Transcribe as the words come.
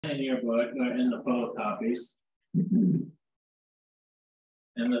in your book or in the photocopies.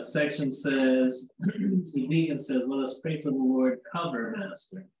 And the section says, the deacon says, let us pray for the Lord, cover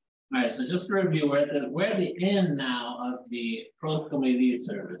Master. All right, so just to review, we're at the end now of the post-comedy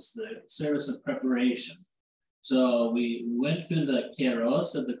service, the service of preparation. So we went through the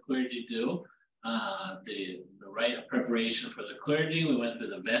kairos that the clergy do, the rite of preparation for the clergy. We went through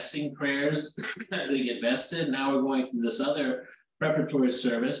the vesting prayers as they get vested. Now we're going through this other preparatory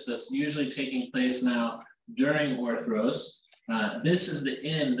service that's usually taking place now during Orthros. This is the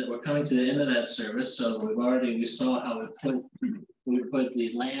end, that we're coming to the end of that service. So we saw how we put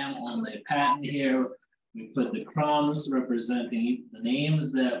the lamb on the paten here. We put the crumbs representing the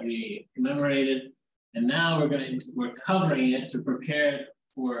names that we commemorated. And now we're covering it to prepare it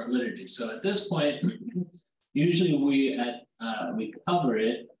for liturgy. So at this point, usually we cover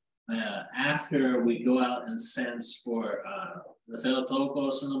it after we go out and cense for the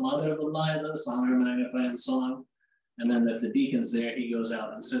Theotokos and the Mother of Elias, the Song of Magnifying Song. And then if the deacon's there, he goes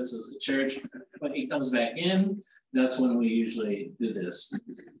out and censes the church. When he comes back in, that's when we usually do this.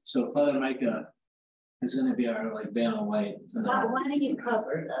 So Father Micah is going to be our veil white. Why do you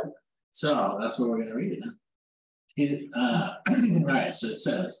cover them? So that's what we're going to read it. All right, so it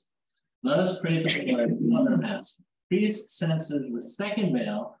says, let us pray to the Lord, Mother Mass. Priest senses the second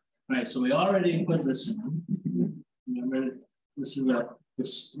veil. All right, so we already put this in. Remember,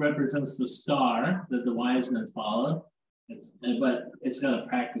 this represents the star that the wise men followed, but it's got a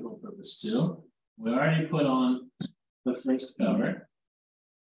practical purpose too. We already put on the first cover.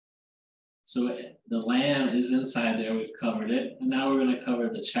 So the lamb is inside there, we've covered it. And now we're going to cover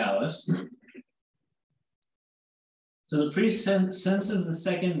the chalice. So the priest senses the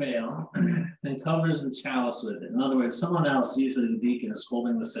second veil and covers the chalice with it. In other words, someone else, usually the deacon, is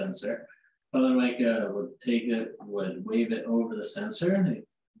holding the censer. Father Micah would take it, would wave it over the censer, and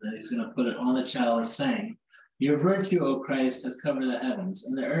then he's going to put it on the chalice, saying, your virtue, O Christ, has covered the heavens,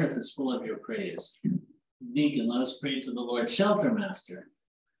 and the earth is full of your praise. Deacon, let us pray to the Lord, shelter Master.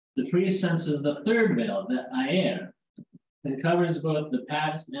 The priest senses the third veil, the aer, and covers both the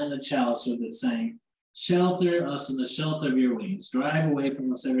paten and the chalice with it, saying, shelter us in the shelter of your wings. Drive away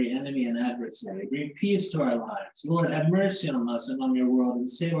from us every enemy and adversary. Bring peace to our lives. Lord, have mercy on us and on your world, and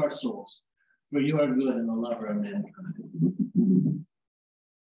save our souls. For you are good and the lover of mankind.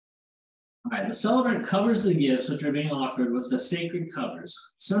 All right, the celebrant covers the gifts which are being offered with the sacred covers.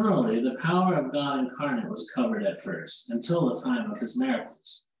 Similarly, the power of God incarnate was covered at first, until the time of his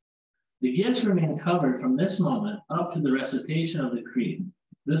miracles. The gifts remain covered from this moment up to the recitation of the creed.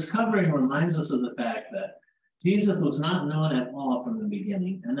 This covering reminds us of the fact that Jesus was not known at all from the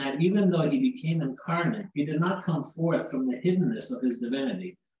beginning, and that even though he became incarnate, he did not come forth from the hiddenness of his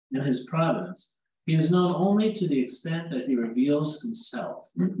divinity and his providence. He is known only to the extent that he reveals himself.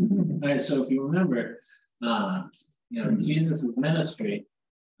 All right, so if you remember, Jesus' ministry,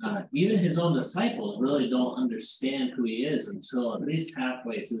 even his own disciples really don't understand who he is until at least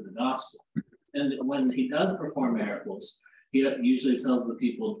halfway through the gospel. And when he does perform miracles, he usually tells the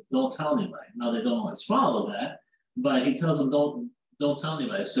people, don't tell anybody. Now, they don't always follow that, but he tells them, don't tell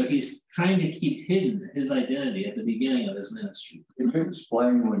anybody. So he's trying to keep hidden his identity at the beginning of his ministry. Can you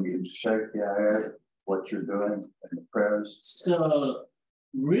explain when you shake the air what you're doing in the prayers? So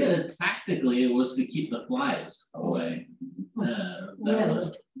really, practically, it was to keep the flies away.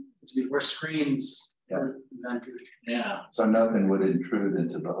 It's before screens. Yeah. So nothing would intrude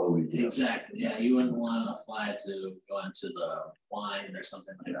into the holy gifts. Exactly. Yeah, you wouldn't want a fly to go into the wine or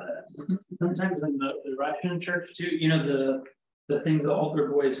something like that. Sometimes in the Russian church too, the things the altar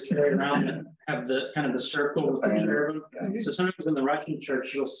boys carry around that have the kind of the circle with the cherubim. So sometimes in the Russian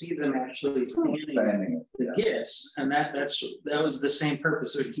church, you'll see them actually fanning the gifts, and that was the same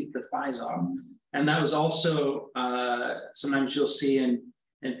purpose, to keep the flies off. And that was also sometimes you'll see in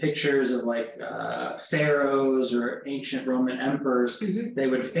pictures of pharaohs or ancient Roman emperors, they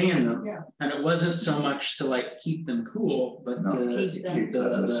would fan them, and it wasn't so much to keep them cool, but to keep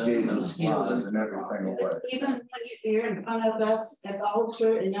the mosquitoes and everything away. Even when you're in front of us at the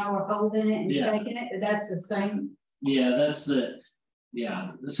altar and y'all were holding it and shaking it, that's the same. Yeah, that's the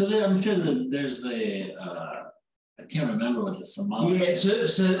So I'm sure that there's the I can't remember what the symbolic. Yeah, so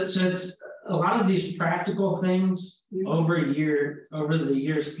it's a lot of these practical things over the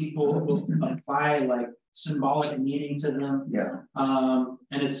years, people will apply symbolic meaning to them. Yeah.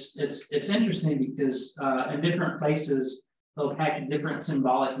 And it's interesting because in different places they'll pack a different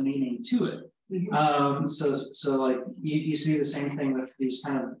symbolic meaning to it. So you see the same thing with these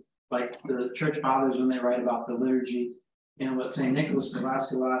kind of the church fathers when they write about the liturgy. what Saint Nicholas de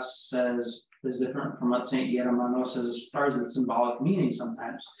Vasculas says is different from what Saint Guillermo says as far as the symbolic meaning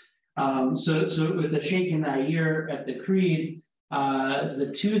sometimes. So with the shaking that year at the creed,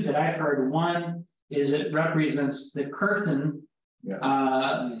 the two that I've heard, one is it represents the curtain. Yes.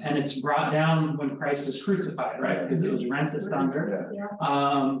 And it's brought down when Christ is crucified, right? Because it was rent asunder.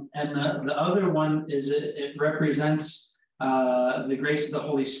 And the other one is it represents the grace of the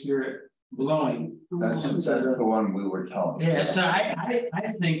Holy Spirit blowing. That's the one we were telling. Yeah, so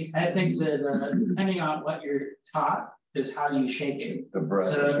I think that depending on what you're taught is how you shake it. The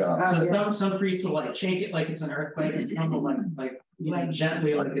breath of God. So some priests will like shake it like it's an earthquake, and some will like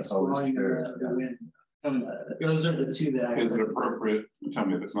gently like it's blowing the wind. Those are the two that I. Is it appropriate? Tell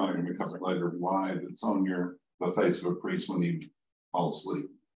me if it's not going to be covered later. Why it's on the face of a priest when you fall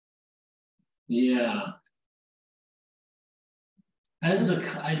asleep? Yeah. They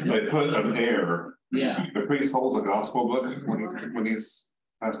put an air. Yeah. The priest holds a gospel book when he's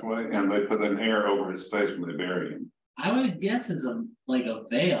passed away, and they put an air over his face when they bury him. I would guess it's like a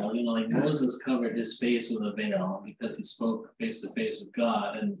veil, like Moses covered his face with a veil because he spoke face to face with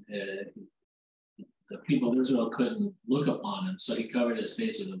God, and the people of Israel couldn't look upon him, so he covered his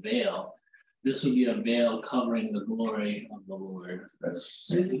face with a veil. This would be a veil covering the glory of the Lord.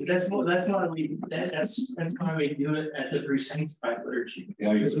 That's why we do it at the pre-sanctified liturgy.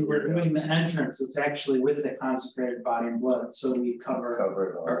 Yeah, because when we're doing the entrance, it's actually with the consecrated body and blood, so we cover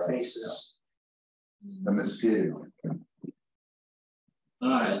our faces. The mosquito. All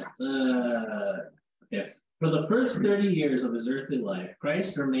right. For the first 30 years of his earthly life,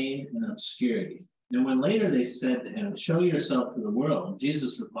 Christ remained in obscurity. And when later they said to him, "Show yourself to the world,"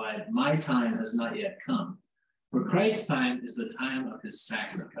 Jesus replied, "My time has not yet come. For Christ's time is the time of his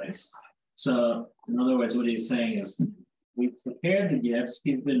sacrifice." So, in other words, what he's saying is, we've prepared the gifts.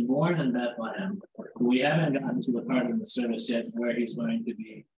 He's been born in Bethlehem. But we haven't gotten to the part of the service yet where he's going to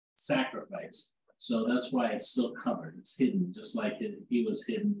be sacrificed. So that's why it's still covered. It's hidden, just like he was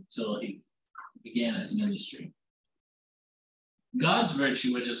hidden until he began his ministry. God's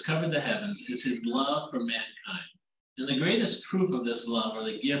virtue, which has covered the heavens, is his love for mankind. And the greatest proof of this love are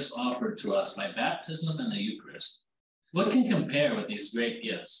the gifts offered to us by baptism and the Eucharist. What can compare with these great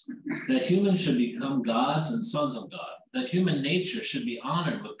gifts? That humans should become gods and sons of God, that human nature should be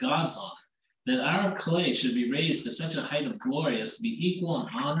honored with God's honor, that our clay should be raised to such a height of glory as to be equal in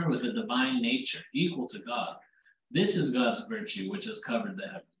honor with the divine nature, equal to God. This is God's virtue, which has covered the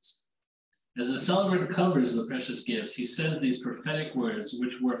heavens. As the celebrant covers the precious gifts, he says these prophetic words,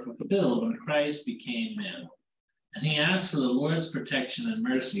 which were fulfilled when Christ became man. And he asked for the Lord's protection and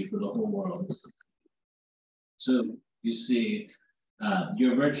mercy for the whole world. So you see,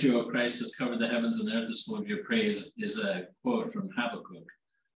 your virtue, O Christ, has covered the heavens, and the earth is full of your praise, is a quote from Habakkuk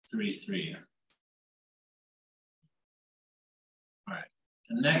 3:3. All right.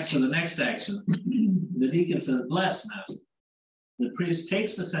 And next, for the next action, the deacon says, "Bless, Master." The priest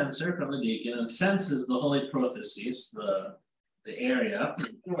takes the censer from the deacon and censes the holy protheses, the area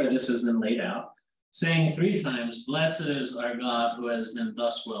where this has been laid out, saying 3 times, "Blessed is our God who has been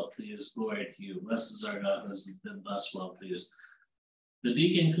thus well pleased. Glory to you. Blessed is our God who has been thus well pleased." The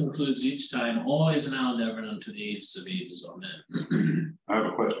deacon concludes each time, "Always, now, and ever, and unto the ages of ages. Amen." I have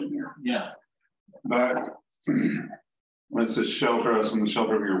a question here. Yeah. Back when it says shelter us in the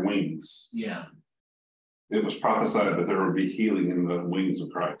shelter of your wings. Yeah. It was prophesied that there would be healing in the wings of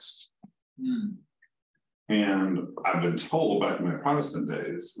Christ. And I've been told back in my Protestant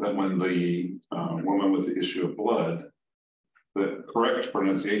days that when the woman with the issue of blood, the correct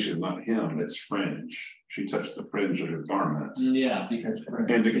pronunciation is not him, it's fringe. She touched the fringe of his garment. Yeah, because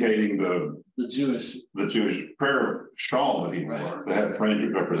indicating the Jewish prayer shawl that he wore that had fringe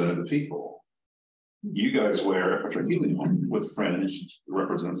that represented the people. You guys wear a healing one with fringe that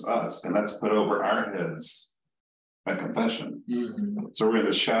represents us, and that's put over our heads at confession. So we're in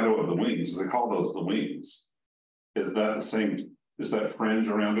the shadow of the wings. They call those the wings. Is that the same? Is that fringe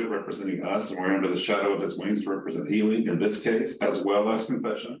around it representing us, and we're under the shadow of his wings to represent healing in this case, as well as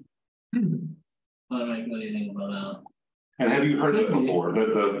confession? I don't know anything about that. And have you heard it before?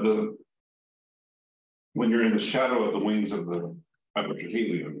 That the when you're in the shadow of the wings of the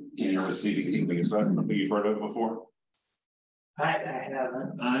helium, and you're receiving healing, is that something you've heard of before? I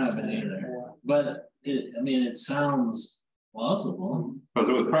haven't. I haven't either. But it sounds plausible. Because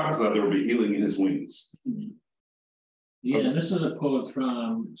it was prophesied there would be healing in his wings. Yeah, this is a quote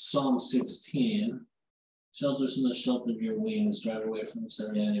from Psalm 16. "Shelter us in the shelter of your wings, drive away from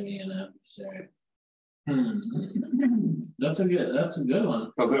every enemy and adversary." That's a good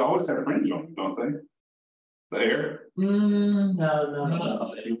one. Because they always have fringe on them, don't they? The air?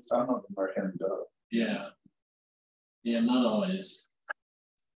 No. Some of them are hemmed up. Yeah. Yeah, not always.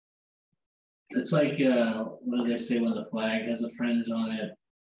 It's like, what do they say when the flag has a fringe on it?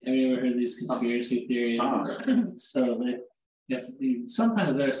 Have you ever heard these conspiracy theories? So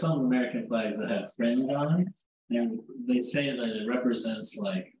sometimes there are some American flags that have fringe on them, and they say that it represents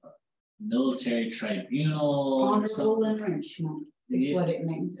like military tribunal. Honorable enrichment is what it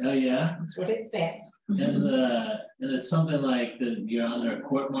means. Oh yeah. That's what it says. And it's something like that you're under a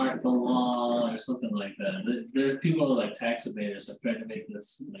court martial law or something like that. There are people like tax evaders that try to make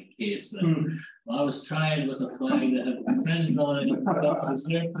this like case that well, I was tried with a flag that had infringed on it, was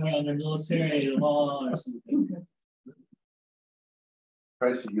therefore under military law or something.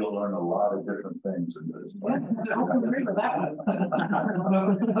 Tracy, you'll learn a lot of different things in this. But is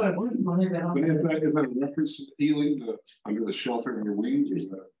that a reference to healing under the shelter of your wings? Or is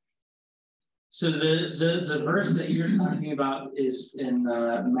that? So the verse that you're talking about is in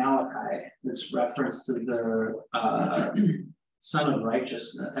Malachi. It's reference to the Son of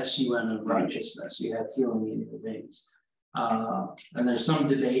Righteousness, S-U-N of righteousness. You have healing in your wings. And there's some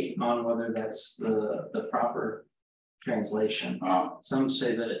debate on whether that's the proper translation. Some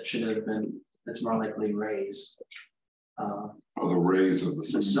say that it should have been, it's more likely raised. The rays of the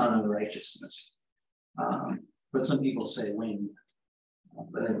Son of Righteousness. But some people say wing.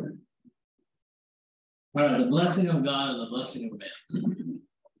 But anyway. All right, the blessing of God and the blessing of man.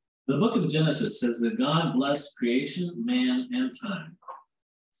 The book of Genesis says that God blessed creation, man, and time.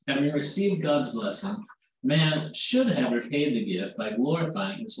 Having received God's blessing, man should have repaid the gift by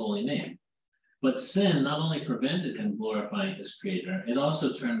glorifying his holy name. But sin not only prevented him glorifying his creator, it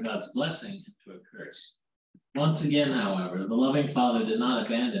also turned God's blessing into a curse. Once again, however, the loving Father did not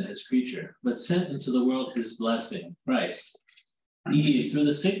abandon his creature, but sent into the world his blessing, Christ. Eve, through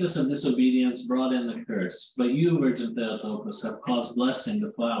the sickness of disobedience, brought in the curse, but you, Virgin Theotokos, have caused blessing to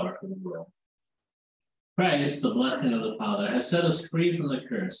flower for the world. Christ, the blessing of the Father, has set us free from the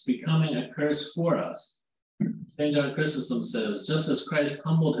curse, becoming a curse for us. St. John Chrysostom says, just as Christ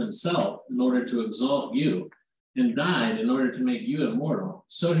humbled himself in order to exalt you and died in order to make you immortal,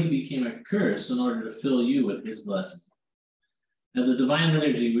 so he became a curse in order to fill you with his blessing. At the divine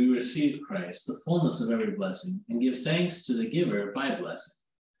liturgy, we receive Christ, the fullness of every blessing, and give thanks to the giver by blessing.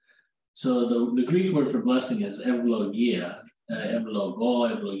 So the Greek word for blessing is evlogia, evlogo,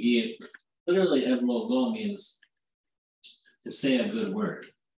 evlogia. Literally, evlogo means to say a good word.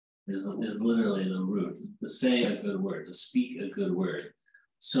 Is literally the root. To say a good word, to speak a good word.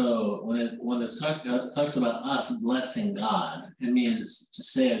 So when it talks about us blessing God, it means to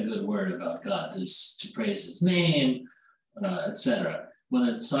say a good word about God, to praise his name, etc. When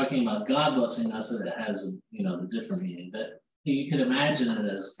it's talking about God blessing us, it has the different meaning that you could imagine it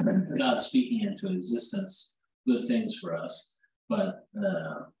as God speaking into existence good things for us, but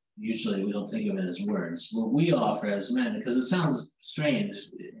usually we don't think of it as words. What we offer as men, because it sounds strange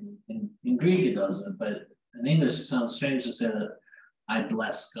in Greek it doesn't, but in English it sounds strange to say that I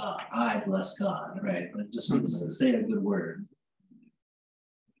bless God, right? But it just means to say a good word.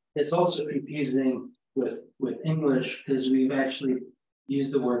 It's also confusing with English because we've actually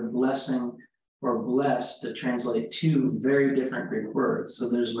used the word blessing or bless to translate two very different Greek words. So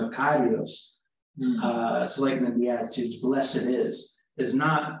there's makarios. So like in the Beatitudes, blessed is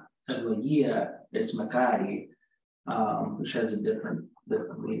not evlogia, it's makari, which has a different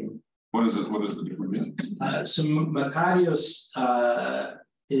meaning. What is it? What is the different meaning? So makarios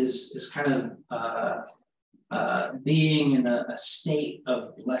is kind of being in a state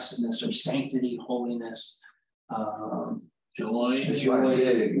of blessedness or sanctity, holiness, joy. It's like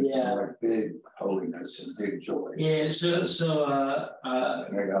big, it's like big holiness and big joy. Yeah, so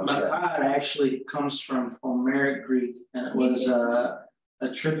makar actually comes from Homeric Greek, and it was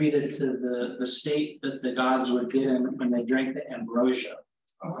attributed to the state that the gods would get in when they drank the ambrosia.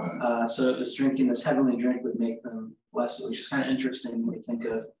 Okay. So it was drinking this heavenly drink would make them blessed, which is kind of interesting when you think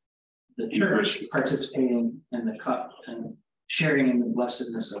of the church participating in the cup and sharing in the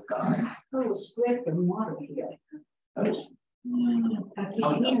blessedness of God. Oh, it's script and water here. I keep hearing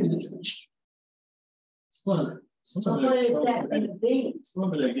it. Some So what is that in the beans?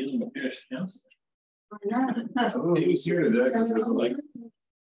 of it I get in the parish council. I know. He was here today because it's like,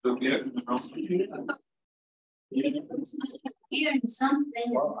 Hearing something.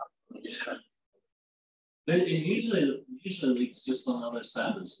 It usually leaks just on the other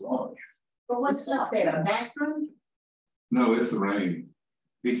side of this wall. But what's up there, a bathroom? no, it's the rain.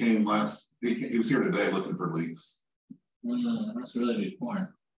 He came he was here today looking for leaks. That's really big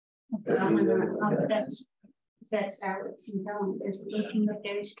porn. That's how it's done. There's looking up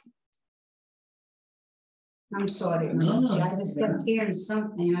there. I'm sorry, No. I just kept hearing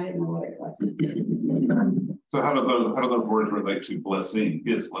something. I didn't know what it was. So how do those words relate to blessing?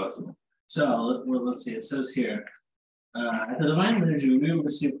 His blessing. So let's see, it says here, at the divine liturgy, we will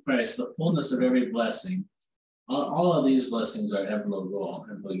receive Christ, the fullness of every blessing. All of these blessings are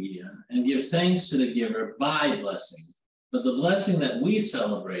evlogia, and give thanks to the giver by blessing. But the blessing that we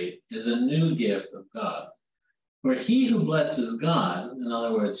celebrate is a new gift of God. For he who blesses God, in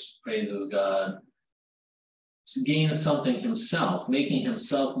other words, praises God, gains something himself, making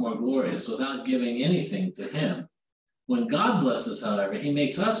himself more glorious without giving anything to him. When God blesses, however, he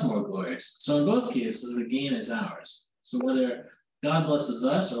makes us more glorious. So in both cases, the gain is ours. So whether God blesses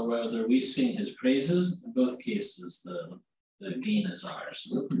us or whether we sing his praises, in both cases, the gain is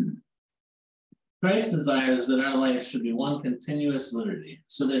ours. Christ desires that our life should be one continuous liturgy,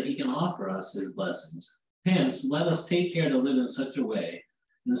 so that he can offer us his blessings. Hence, let us take care to live in such a way,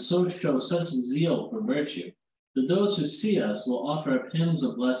 and so show such zeal for virtue, that those who see us will offer up hymns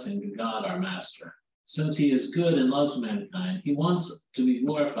of blessing to God our Master. Since he is good and loves mankind, he wants to be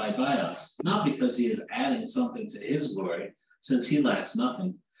glorified by us, not because he is adding something to his glory, since he lacks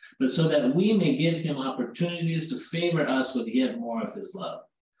nothing, but so that we may give him opportunities to favor us with yet more of his love.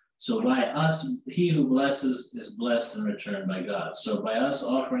 So by us, he who blesses is blessed in return by God. So by us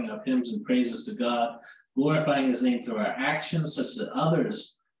offering up hymns and praises to God, glorifying his name through our actions, such that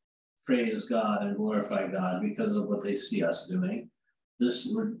others praise God and glorify God because of what they see us doing,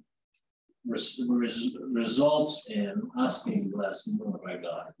 this results in us being blessed more by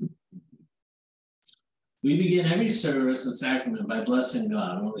God. We begin every service and sacrament by blessing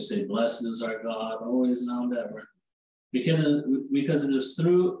God. When we say, blessed is our God, always, now and ever. Because it is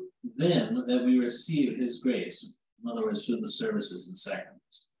through them that we receive his grace. In other words, through the services and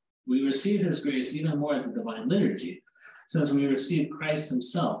sacraments. We receive his grace even more at the divine liturgy, since we receive Christ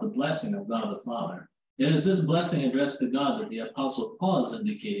himself, the blessing of God the Father. It is this blessing addressed to God that the Apostle Paul is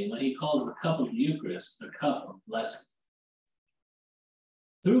indicating when he calls the cup of the Eucharist the cup of blessing.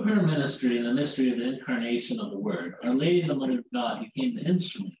 Through her ministry and the mystery of the incarnation of the Word, Our Lady, the Mother of God, became the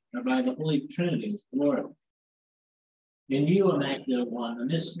instrument whereby the Holy Trinity was glorified. In you, Immaculate One, the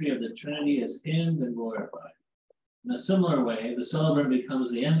mystery of the Trinity is hymned and glorified. In a similar way, the celebrant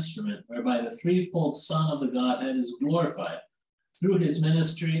becomes the instrument whereby the threefold Son of the Godhead is glorified through his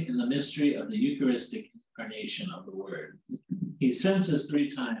ministry in the mystery of the Eucharistic incarnation of the Word. He senses 3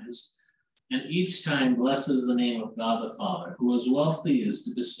 times, and each time blesses the name of God the Father, who is well pleased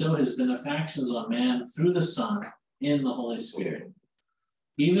to bestow his benefactions on man through the Son in the Holy Spirit.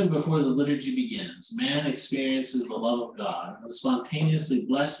 Even before the liturgy begins, man experiences the love of God and spontaneously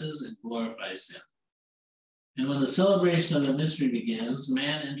blesses and glorifies him. And when the celebration of the mystery begins,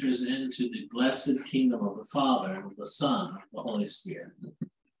 man enters into the blessed kingdom of the Father, and of the Son, and the Holy Spirit.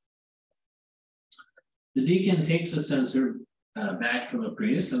 The deacon takes the censer back from the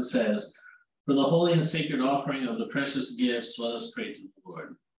priest and says, for the holy and sacred offering of the precious gifts, let us pray to the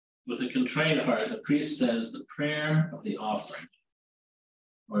Lord. With a contrite heart, the priest says the prayer of the offering,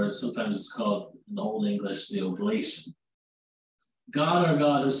 or sometimes it's called in the Old English, the oblation. God, our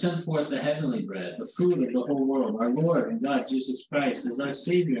God, who sent forth the heavenly bread, the food of the whole world, our Lord and God, Jesus Christ, is our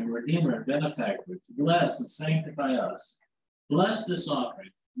Savior and Redeemer and Benefactor, to bless and sanctify us. Bless this offering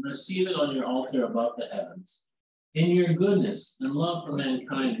and receive it on your altar above the heavens. In your goodness and love for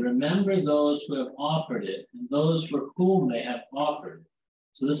mankind, remember those who have offered it and those for whom they have offered it.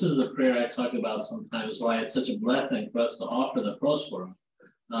 So this is the prayer I talk about sometimes, why it's such a blessing for us to offer the prosporum.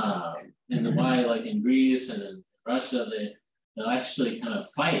 And why, like in Greece and in Russia, they'll actually kind of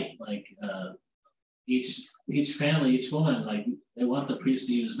fight, like each family, each woman, like they want the priest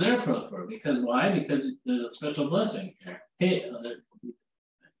to use their prosporum. Because why? Because there's a special blessing here. Hey,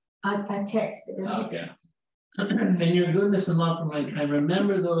 I texted it. okay. In your goodness and love for mankind,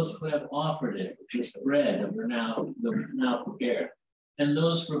 remember those who have offered it, this bread that we're now prepared, and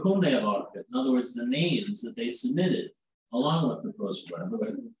those for whom they have offered it. In other words, the names that they submitted along with the prosporum,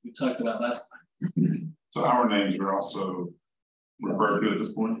 we talked about last time. So our names are also referred to at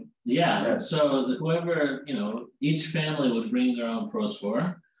this point? Yeah, so whoever, each family would bring their own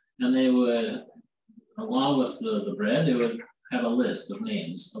prosporum, and they would, along with the bread, they would have a list of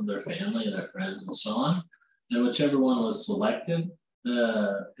names of their family and their friends and so on. And whichever one was selected,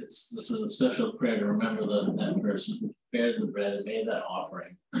 this is a special prayer to remember that person who prepared the bread and made that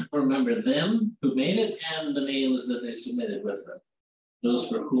offering. Remember them who made it and the names that they submitted with them, those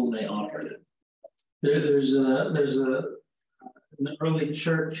for whom they offered it. There's in the early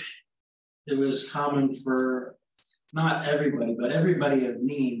church, it was common for not everybody, but everybody of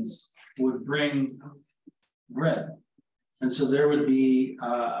means would bring bread. And so there would be,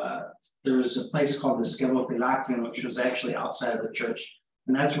 there was a place called the Skevopilakion, which was actually outside of the church.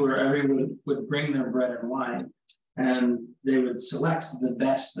 And that's where everyone would bring their bread and wine, and they would select the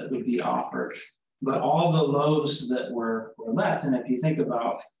best that would be offered. But all the loaves that were left, and if you think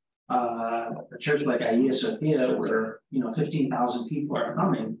about a church like Hagia Sophia, where 15,000 people are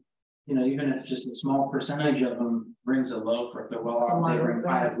coming, even if just a small percentage of them brings a loaf, or if they're well off, they bring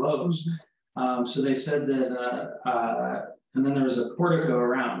 5 loaves. So they said that, and then there was a portico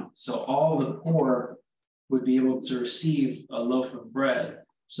around, so all the poor would be able to receive a loaf of bread.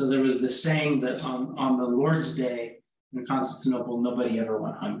 So there was the saying that on the Lord's Day in Constantinople, nobody ever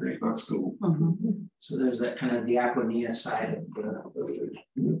went hungry. That's cool. So there's that kind of diaconia side of the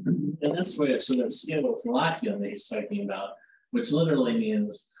and that's where, so that Scelovalakia that he's talking about, which literally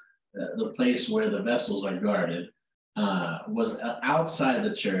means the place where the vessels are guarded, was outside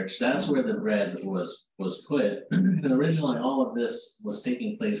the church. That's where the bread was put. And originally, all of this was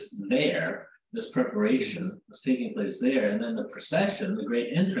taking place there. This preparation was taking place there, and then the procession, the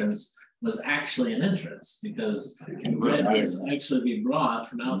great entrance, was actually an entrance, because bread would actually be brought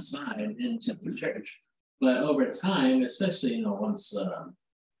from outside into the church. But over time, especially once,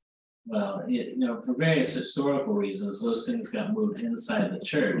 for various historical reasons, those things got moved inside the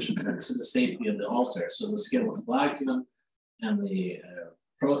church to the safety of the altar. So the Scelovalakium and the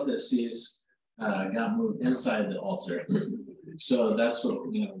protheses got moved inside the altar. So that's what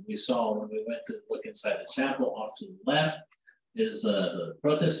we saw when we went to look inside the chapel. Off to the left is the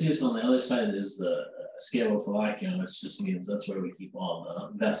protheses, on the other side is the Scelovalakium, which just means that's where we keep all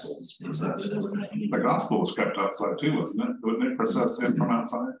the vessels. The gospel was kept outside too, wasn't it? Wouldn't it process in from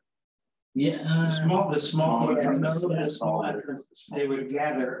outside? Yeah, the small entrance, they would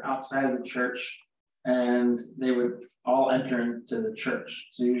gather outside of the church, and they would all enter into the church.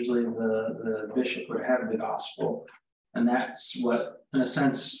 So usually the bishop would have the gospel, and that's what, in a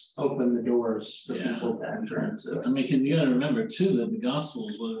sense, opened the doors for people to enter into. I mean, you got to remember too that the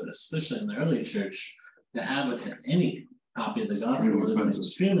Gospels, especially in the early church, to have any copy of the Gospel was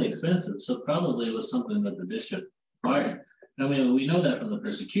extremely expensive. So probably it was something that the bishop required. I mean, we know that from the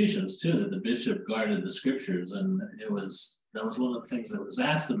persecutions too, that the bishop guarded the scriptures, and that was one of the things that was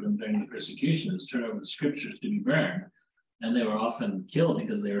asked of them during the persecution, is turn over the scriptures to be burned. And they were often killed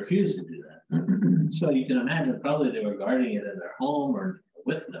because they refused to do that. So you can imagine probably they were guarding it in their home or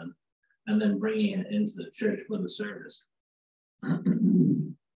with them, and then bringing it into the church for the service.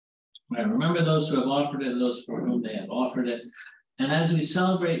 Right, remember those who have offered it and those for whom they have offered it. And as we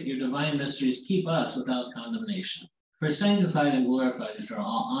celebrate your divine mysteries, keep us without condemnation. For sanctified and glorified is your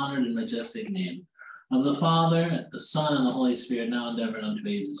all honored and majestic name, of the Father, the Son, and the Holy Spirit, now and ever, and unto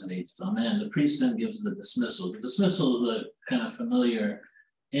ages and ages. Amen. The priest then gives the dismissal. The dismissal is the kind of familiar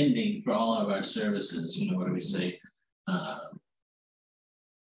ending for all of our services, where we say,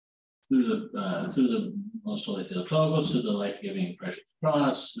 through the most holy Theotokos, through the life-giving precious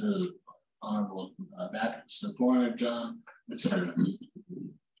cross, through the honorable Baptist and foreigner John, etc.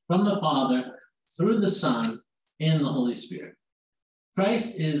 From the Father, through the Son, in the Holy Spirit.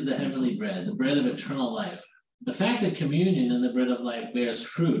 Christ is the heavenly bread, the bread of eternal life. The fact that communion in the bread of life bears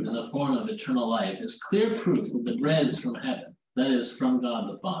fruit in the form of eternal life is clear proof that the bread is from heaven, that is, from God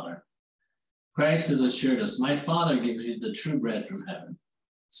the Father. Christ has assured us, my Father gives you the true bread from heaven.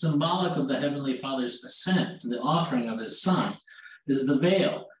 Symbolic of the Heavenly Father's assent to the offering of his Son is the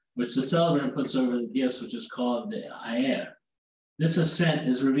veil, which the celebrant puts over the gifts, which is called the aer. This assent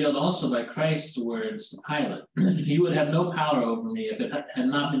is revealed also by Christ's words to Pilate. You would have no power over me if it had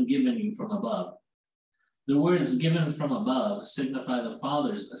not been given you from above. The words given from above signify the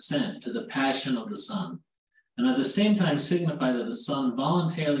Father's assent to the passion of the Son, and at the same time signify that the Son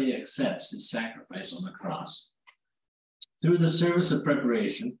voluntarily accepts his sacrifice on the cross. Through the service of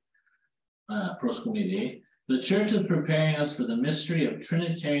preparation, proskomidie, the Church is preparing us for the mystery of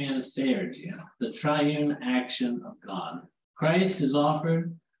Trinitarian theurgy, the triune action of God. Christ is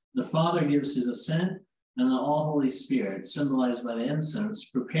offered, the Father gives his assent, and the All-Holy Spirit, symbolized by the incense,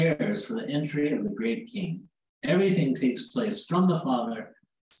 prepares for the entry of the great King. Everything takes place from the Father,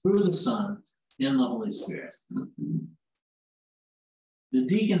 through the Son, in the Holy Spirit. The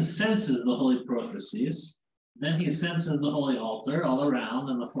deacon senses the holy prophecies, then he senses the holy altar all around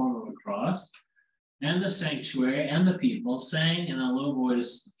in the form of a cross, and the sanctuary and the people sang in a low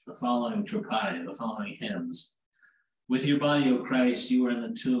voice the following tropari, the following hymns. With your body, O Christ, you were in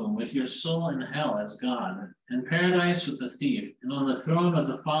the tomb, with your soul in hell as God, in paradise with the thief, and on the throne with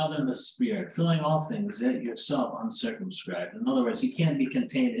the Father and the Spirit, filling all things, yet yourself uncircumscribed. In other words, he can't be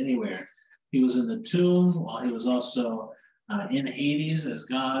contained anywhere. He was in the tomb, while he was also in Hades as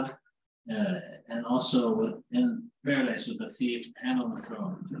God, and also in paradise with the thief and on the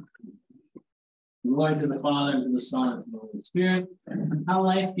throne. Glory to the Father, and to the Son, and to the Holy Spirit. How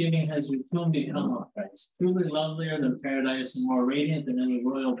life-giving has your tomb become, O Christ, truly lovelier than paradise and more radiant than any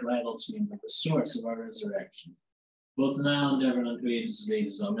royal bridal chamber, the source of our resurrection. Both now and ever and unto ages of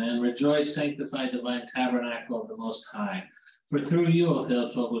ages. Amen. Rejoice, sanctified divine tabernacle of the Most High. For through you, O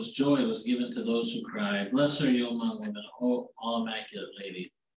Theotokos, joy was given to those who cry. Blessed are you among women, O all immaculate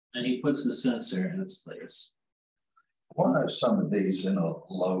lady. And he puts the censer in its place. Why are some of these in a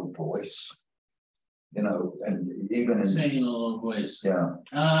low voice? You know, and even in Saying in a low voice. Yeah.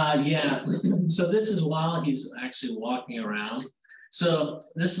 Yeah. So this is while he's actually walking around. So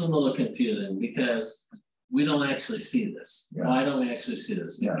this is a little confusing because we don't actually see this. Yeah. Why don't we actually see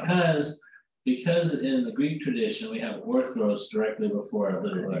this? Yeah. Because in the Greek tradition, we have orthros directly before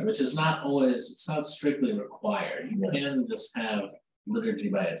liturgy, which is not always, it's not strictly required. You can just have liturgy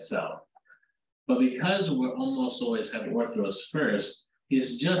by itself. But because we almost always have orthros first,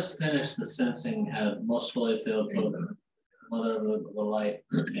 he's just finished the censing at Most Holy Theotokos, Mother of the Light.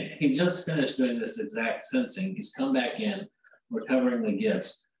 He just finished doing this exact censing. He's come back in, we're covering the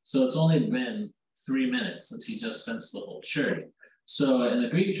gifts. So it's only been 3 minutes since he just censed the whole church. So in the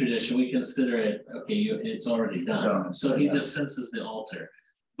Greek tradition, we consider it, okay, it's already done. So he just censes the altar.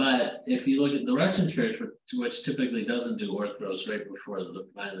 But if you look at the Russian church, which typically doesn't do orthros right before the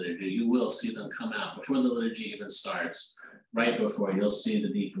divine liturgy, you will see them come out before the liturgy even starts. Right before, you'll see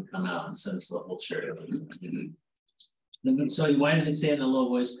the deacon come out and cense the whole church. And so why does he say it in a low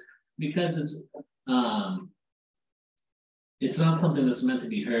voice? Because it's not something that's meant to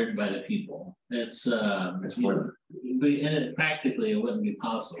be heard by the people. It's and practically it wouldn't be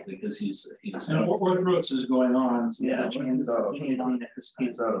possible because he's Orthodox is going on. So yeah, So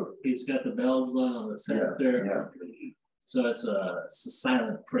he's got the bells going on the center. Yeah. So it's a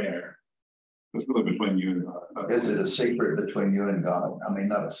silent prayer. It's really between you and God. is it a secret between you and God? I mean,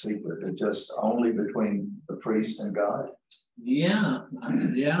 not a secret, but just only between the priest and God? Yeah,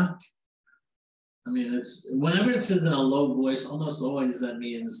 yeah. I mean, it's whenever it says in a low voice, almost always that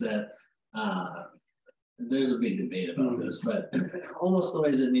means that there's a big debate about this, but almost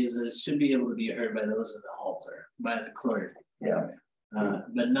always it means that it should be able to be heard by those in the altar, by the clergy. Yeah.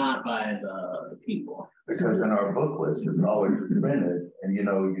 But not by the people. Because in our booklets, it's always printed, and you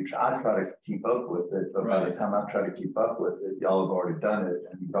know, I try to keep up with it, but by the time I try to keep up with it, y'all have already done it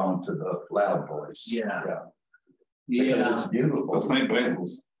and gone to the loud voice. Yeah. Because it's beautiful. Well, St.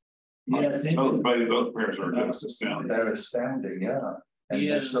 Basil's. Yeah, Those prayers are just astounding. They're astounding, yeah. And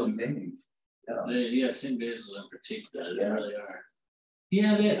they're so many. Yeah, St. Basil's in particular, they really are.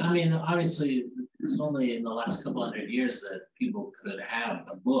 Yeah, I mean, obviously, it's only in the last couple 100 years that people could have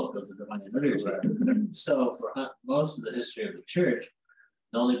a book of the Divine Liturgy. So for most of the history of the church,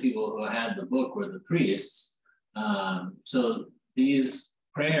 the only people who had the book were the priests. So these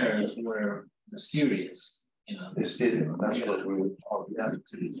prayers were mysterious, you know. Mysterious, that's what we would call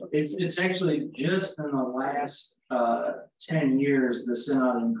It's actually just in the last 10 years, the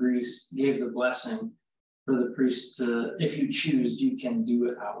Synod in Greece gave the blessing for the priest to, if you choose, you can do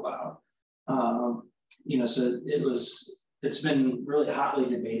it out loud. You know, so it's been really hotly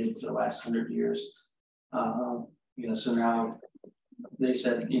debated for the last 100 years. You know, so now they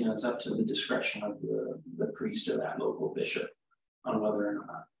said, you know, it's up to the discretion of the priest or that local bishop on whether or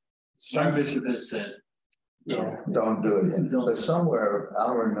not. Our bishop has said, don't do it. But somewhere,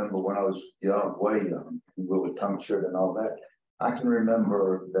 I remember when I was young, way young, with tongue shirt and all that, I can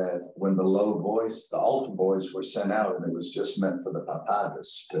remember that when the low voice, the altar boys were sent out, and it was just meant for the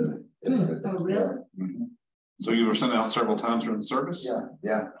papadas to. Oh, really? Mm-hmm. So you were sent out several times during the service? Yeah.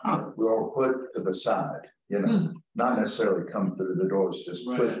 We were put to the side, you know, not necessarily come through the doors, just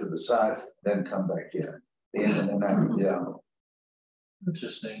put to the side, then come back in and out.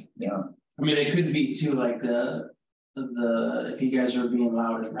 Interesting. Yeah. I mean, it could be too like the if you guys are being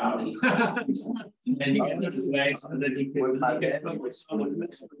loud and rowdy. And you get the way so that he could Get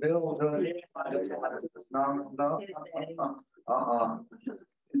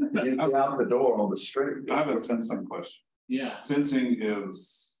out the door on the street. I have a sensing question. Yeah. Sensing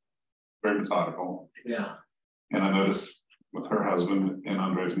is very methodical. Yeah. And I noticed with her husband and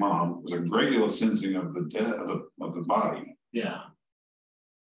Andre's mom, there's a great deal of sensing of the death of the body. Yeah.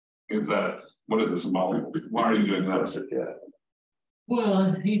 What is this symbolic? Why are you doing that? Yeah.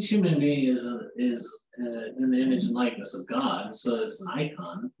 Well, each human being is in the image and likeness of God, so it's an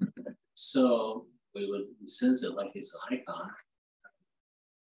icon. So we would sense it like it's an icon.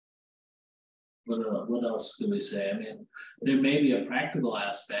 What else could we say? I mean, there may be a practical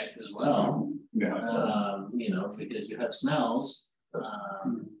aspect as well. Yeah. You know, because you have smells.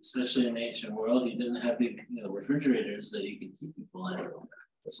 Especially in the ancient world, you didn't have big, refrigerators that you could keep people in.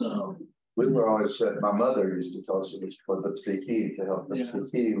 So We were always said, my mother used to tell us it was for the psique to help the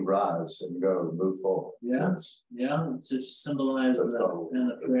psique rise and go and move forward. Yeah, it's just symbolize and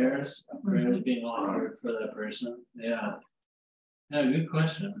the prayers being offered for that person. Yeah, good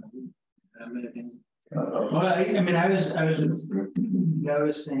question. Have anything? Well, I mean, I was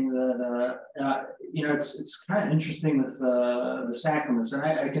noticing that it's kind of interesting with the sacraments, and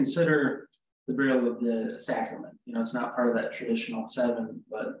I consider the burial of the sacrament. It's not part of that traditional 7,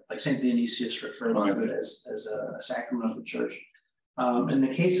 but like Saint Dionysius referred to it as a sacrament of the church. In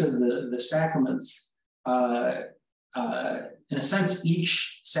the case of the sacraments, in a sense,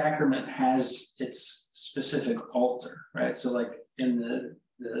 each sacrament has its specific altar, right? So, like in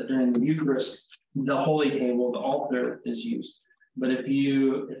during the Eucharist, the holy table, the altar is used. But if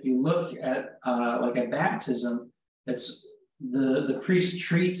you look at like a baptism, it's the priest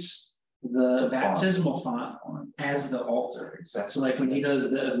treats the baptismal font as the altar. Exactly. So like when he does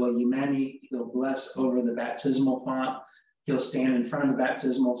the Humani, he'll bless over the baptismal font. He'll stand in front of the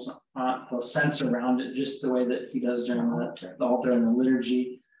baptismal font. He'll cense around it just the way that he does during the altar and the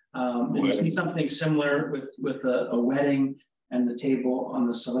liturgy. And you see something similar with a wedding and the table on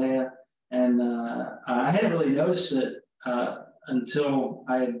the Solea. And I hadn't really noticed it until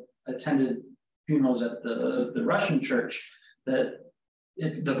I attended funerals at the Russian church, that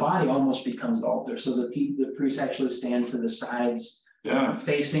the body almost becomes the altar. So the priests actually stand to the sides,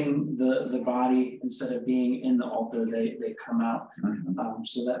 facing the body instead of being in the altar. They come out.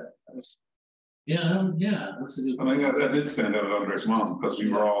 So that was. That's a good point. I think that did stand out at Andre's mom, because we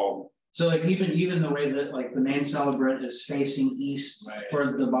were all. So like even the way that like the main celebrant is facing east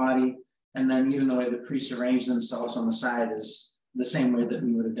towards the body, and then even the way the priests arrange themselves on the side is the same way that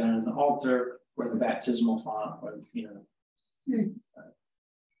we would have done in the altar or the baptismal font, or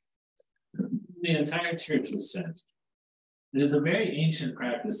The entire church is censed. It is a very ancient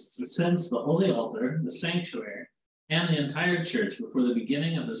practice to cense the holy altar, the sanctuary, and the entire church before the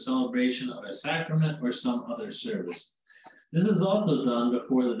beginning of the celebration of a sacrament or some other service. This is also done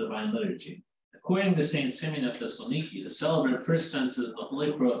before the Divine Liturgy. According to St. Simeon of Thessaloniki, the celebrant first censes the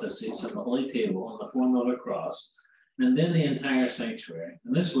holy protheses and the holy table in the form of a cross, and then the entire sanctuary.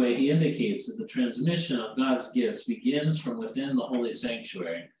 In this way, he indicates that the transmission of God's gifts begins from within the holy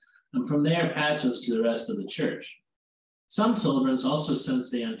sanctuary, and from there passes to the rest of the church. Some celebrants also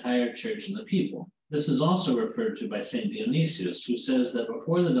cense the entire church and the people. This is also referred to by St. Dionysius, who says that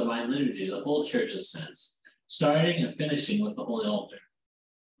before the Divine Liturgy, the whole church is censed, starting and finishing with the holy altar.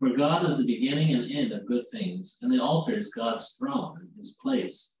 For God is the beginning and end of good things, and the altar is God's throne and his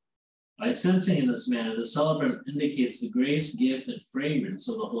place. By sensing in this manner, the celebrant indicates the grace, gift, and fragrance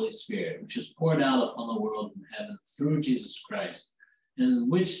of the Holy Spirit, which is poured out upon the world from heaven through Jesus Christ,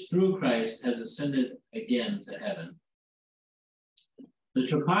 and which through Christ has ascended again to heaven. The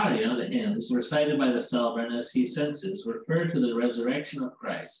Troparia, the hymns, recited by the celebrant as he senses, refer to the resurrection of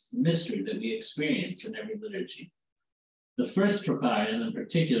Christ, the mystery that we experience in every liturgy. The first Troparion in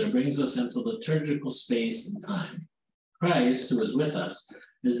particular brings us into liturgical space and time. Christ, who is with us,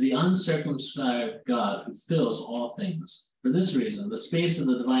 is the uncircumscribed God who fills all things. For this reason, the space of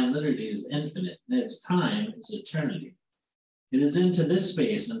the Divine Liturgy is infinite, and its time is eternity. It is into this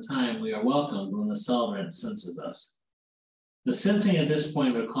space and time we are welcomed when the celebrant senses us. The sensing at this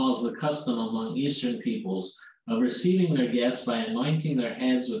point recalls the custom among Eastern peoples of receiving their guests by anointing their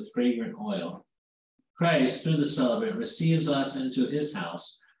heads with fragrant oil. Christ, through the celebrant, receives us into his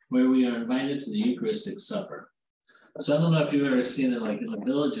house, where we are invited to the Eucharistic supper. So I don't know if you've ever seen it, like in the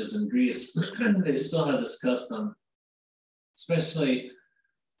villages in Greece, they still have this custom, especially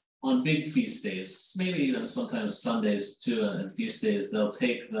on big feast days, maybe even sometimes Sundays too, and feast days, they'll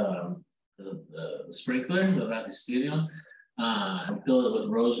take the sprinkler, the baptisterion, and fill it with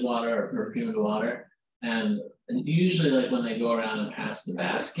rose water or perfumed water. And usually, like when they go around and pass the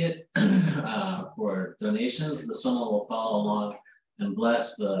basket for donations, someone will follow along and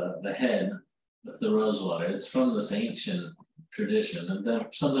bless the head with the rose water. It's from this ancient tradition. And then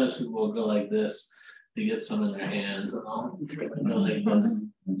sometimes people will go like this to get some in their hands and all. Like this.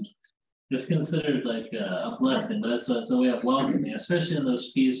 It's considered like a blessing, but it's a way of welcoming, especially in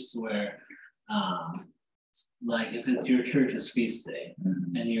those feasts where like if it's your church's feast day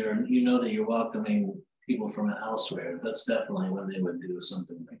and you know that you're welcoming people from elsewhere, that's definitely when they would do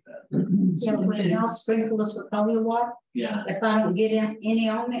something like that. Yeah, when y'all sprinkle us with holy water, if I don't get any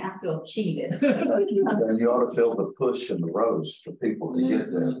on me, I feel cheated. And you ought to feel the push and the rose for people to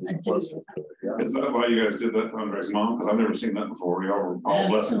get there. Is that why you guys did that to Andre's mom? Because I've never seen that before. We all were all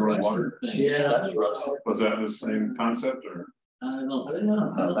blessed in water. That's Was that the same concept, or? I don't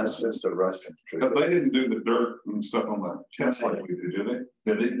know. That's just a Russian Because they didn't do the dirt and stuff on the chest like we do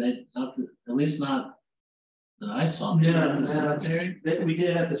they? Did they? least not that I saw. At the cemetery. We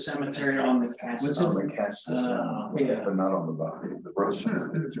did at the cemetery on the castle. Which is On the casket, yeah. but not on the body. The roast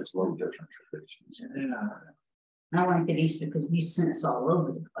is just a little different traditions. Yeah. I like it Easter because we sense all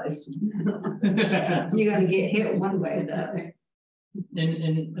over the place. You're gonna get hit one way or the other.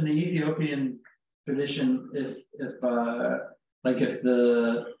 In the Ethiopian tradition, if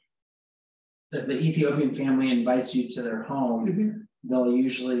the Ethiopian family invites you to their home, they'll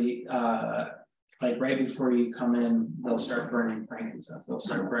usually like right before you come in, they'll start burning frankincense. They'll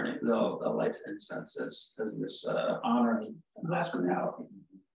light incense as this honoring and hospitality.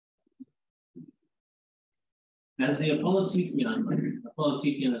 As the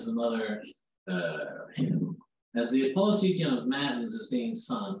Apollotikion is another as the Apollotikion of Matins is being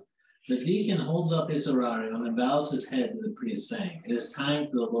sung, the deacon holds up his orarium and bows his head to the priest, saying, "It is time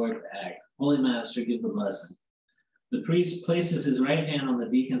for the Lord to act. Holy Master, give the blessing." The priest places his right hand on the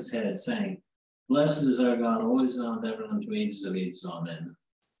deacon's head, saying, "Blessed is our God, always now and ever, unto ages of ages. Amen."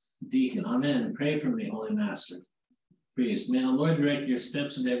 Deacon, amen. Pray for me, Holy Master. Priest, may the Lord direct your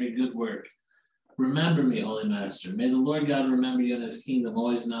steps in every good work. Remember me, Holy Master. May the Lord God remember you in his kingdom,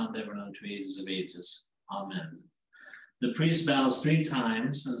 always now and ever, unto ages of ages. Amen. The priest bows 3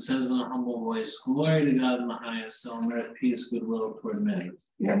 times and says in a humble voice, "Glory to God in the highest, on earth peace, goodwill toward men."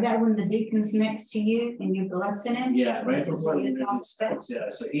 Yeah. Is that when the deacon's next to you and you're blessing him? Yeah, right This is before what the you're talking religious text. Yeah,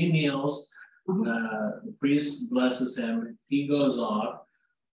 so he kneels, the priest blesses him, he goes off,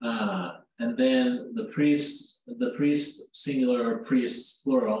 and then the priest singular or priests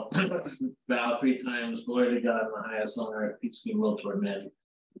plural bow 3 times, "Glory to God in the highest, on earth peace, goodwill toward men."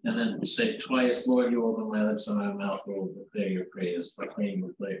 And then say twice, "Lord, you open my lips and my mouth will declare your praise," proclaim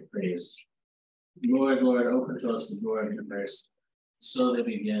your praise. Lord, Lord, open to us the door of your mercy. So they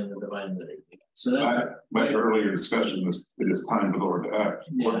begin the divine liturgy. So that My earlier discussion was, it is time for the Lord to act.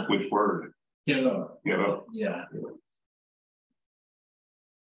 Yeah. Which word? Kero. Kero. Yeah.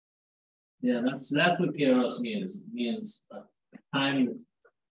 Yeah, that's what Keros means. It means time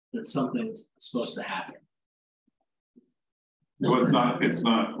that something's supposed to happen. So it's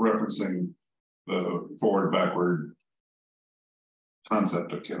not referencing the forward backward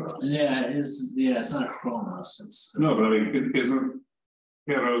concept of Keros. Yeah, it's not chronos. It's No, but I mean, isn't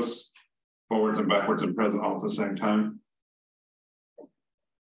Keros forwards and backwards and present all at the same time?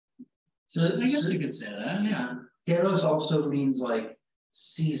 so I guess you could say that, yeah. Kairos also means like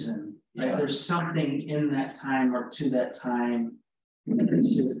season. Like Yeah. there's something in that time or to that time.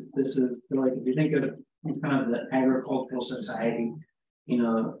 This is like if you think of kind of the agricultural society,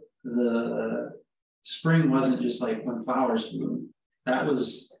 the spring wasn't just like when flowers bloom. That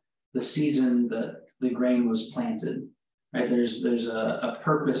was the season that the grain was planted. Right? There's a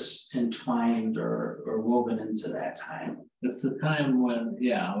purpose entwined or woven into that time. It's the time when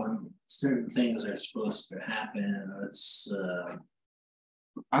certain things are supposed to happen, or it's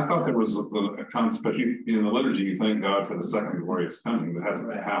I thought there was a concept, but in the liturgy, you thank God for the second glorious coming that hasn't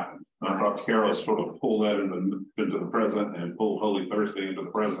happened. And I thought Keros sort of pulled that into the present and pulled Holy Thursday into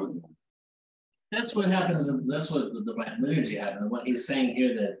the present. that's what happens, and that's what the divine liturgy happens. What he's saying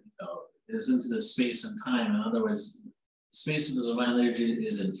here that is into the space and time. In other words, space of the divine liturgy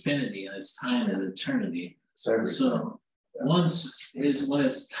is infinity, and its time is eternity. So when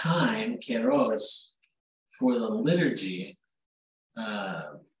it's time, Keros, for the liturgy,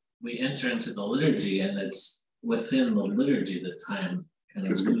 we enter into the liturgy, and it's within the liturgy that time kind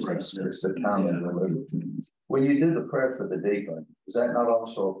of loses. It's the time of the liturgy. When you did the prayer for the deacon, is that not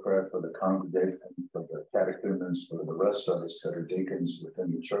also a prayer for the congregation, for the catechumens, for the rest of us that are deacons within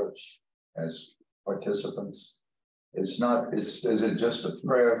the church as participants? It's not, is it just a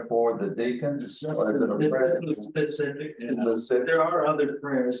prayer for the deacon? Or is it a prayer Specific. specific? There are other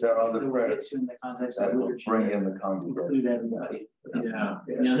prayers. There are other that we prayers get to in the context that of will liturgy bring that in the congregation? include everybody.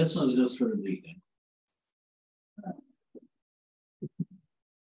 Yeah, this one's just for the deacon.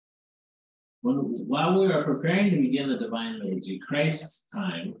 While we are preparing to begin the divine liturgy, Christ's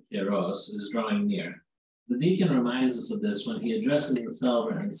time, Keros, is drawing near. The deacon reminds us of this when he addresses the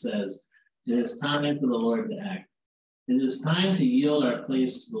celebrant and says, "It is time for the Lord to act. It is time to yield our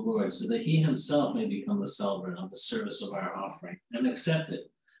place to the Lord so that he himself may become the celebrant of the service of our offering and accept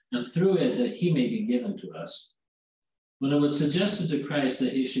it, and through it that he may be given to us." When it was suggested to Christ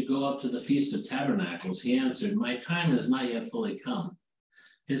that he should go up to the Feast of Tabernacles, he answered, "My time has not yet fully come."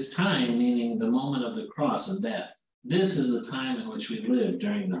 His time, meaning the moment of the cross and death. This is the time in which we live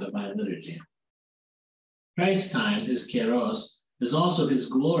during the divine liturgy. Christ's time, his Keros, is also his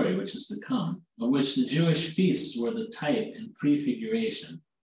glory, which is to come, of which the Jewish feasts were the type and prefiguration.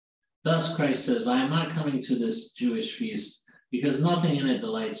 Thus Christ says, "I am not coming to this Jewish feast because nothing in it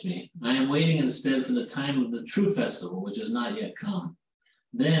delights me. I am waiting instead for the time of the true festival, which has not yet come.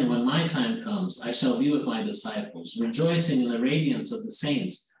 Then, when my time comes, I shall be with my disciples, rejoicing in the radiance of the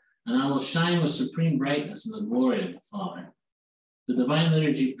saints, and I will shine with supreme brightness in the glory of the Father. The divine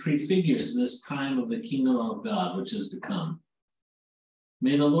liturgy prefigures this time of the kingdom of God, which is to come.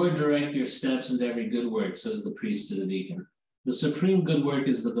 May the Lord direct your steps into every good work, says the priest to the deacon. The supreme good work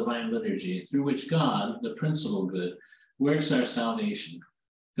is the divine liturgy, through which God, the principal good, works our salvation.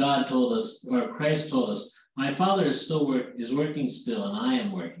 God told us, or Christ told us, my Father is working still, and I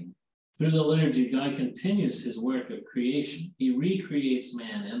am working. Through the liturgy, God continues his work of creation. He recreates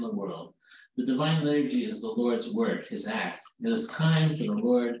man and the world. The divine liturgy is the Lord's work, his act. It is time for the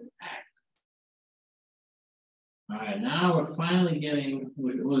Lord to act. All right, now we're finally getting,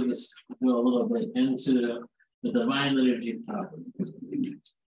 we'll just go a little bit into the divine liturgy topic.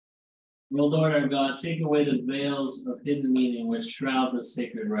 O Lord our God, take away the veils of hidden meaning which shroud the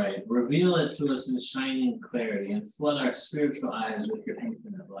sacred rite. Reveal it to us in shining clarity and flood our spiritual eyes with your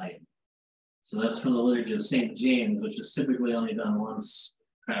infinite light. So that's from the liturgy of St. James, which is typically only done once,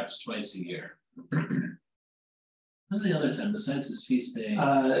 perhaps twice a year. What's the other time besides his feast day?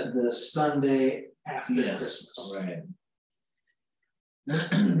 The Sunday after Yes, Christmas. right.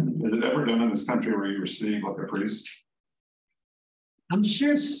 Is it ever done in this country where you receive like a priest? I'm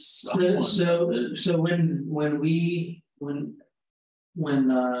sure. So when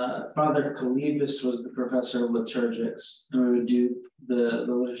Father Calibus was the professor of liturgics, and we would do the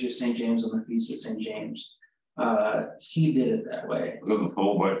liturgy of St. James and the feast of St. James, he did it that way. Is it the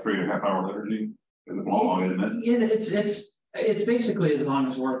full like 3.5 hour liturgy? Is it long, isn't it? Yeah, it's basically as long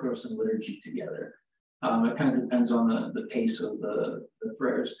as Orthodox and liturgy together. It kind of depends on the pace of the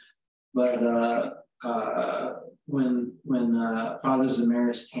prayers, but when Father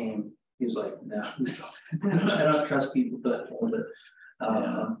Zamaris came, he was like, no, I don't trust people to hold it.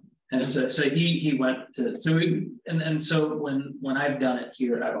 And so he went to so when I've done it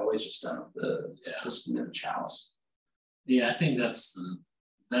here, I've always just done the chalice. Yeah, I think that's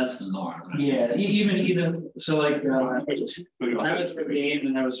the norm. Right? Yeah, even so, like when I was ordained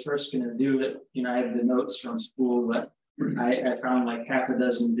and I was first going to do it, I had the notes from school, but I found like half a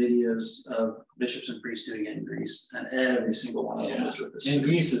dozen videos of bishops and priests doing it in Greece, and every single one of them was with this. In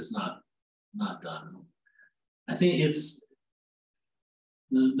Greece, it's not done. I think it's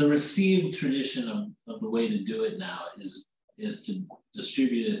the received tradition of the way to do it now is to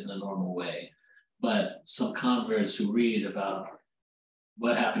distribute it in the normal way. But some converts who read about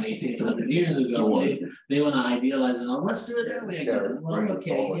what happened 1,800 years ago, they want to idealize it. Oh, let's do it that way again. Well,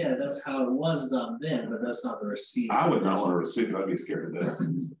 okay, yeah, that's how it was done then, but that's not the receipt. I would not want to receive it. I'd be scared to death.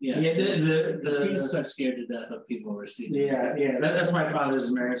 Yeah, the priests are scared to death of people receiving. Yeah, that's my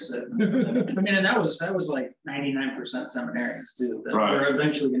father's marriage. Said. I mean, and that was like 99% seminarians too. That were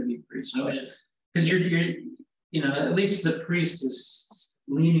eventually going to be priests, because you're at least the priest is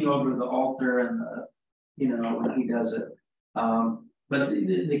leaning over the altar and when he does it. But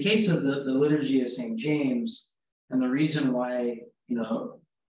the case of the liturgy of St. James, and the reason why,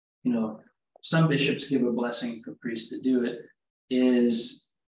 some bishops give a blessing for priests to do it is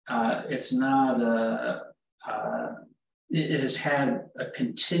it's not it has had a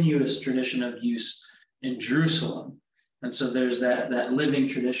continuous tradition of use in Jerusalem. And so there's that living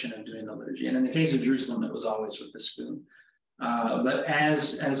tradition of doing the liturgy. And in the case of Jerusalem, it was always with the spoon. But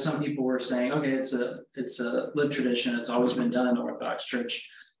as some people were saying, okay, it's a lived tradition. It's always been done in the Orthodox Church.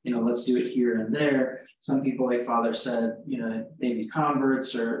 Let's do it here and there. Some people, like Father said, maybe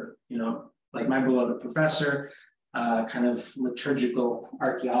converts or like my beloved professor, kind of liturgical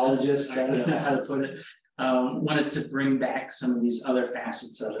archaeologist, I don't know how to put it, wanted to bring back some of these other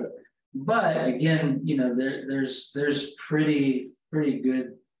facets of it. But again, there's pretty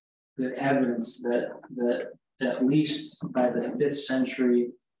good evidence that at least by the 5th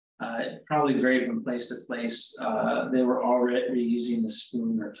century, it probably varied from place to place. They were already using the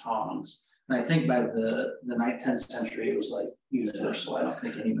spoon or tongs. And I think by the 9th, 10th century, it was like universal. I don't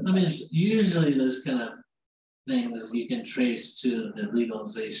think anyone. I mean, usually those kind of things you can trace to the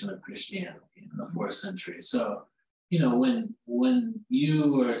legalization of Christianity in the 4th century. So, when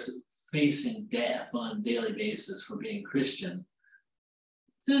you were facing death on a daily basis for being Christian,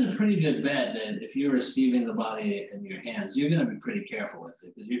 it's a pretty good bet that if you're receiving the body in your hands, you're going to be pretty careful with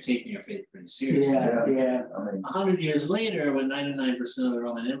it because you're taking your faith pretty seriously. Yeah. 100 years later, when 99% of the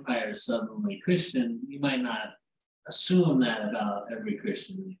Roman Empire is suddenly Christian, you might not assume that about every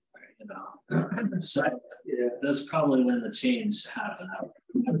Christian anymore, So that's probably when the change happened.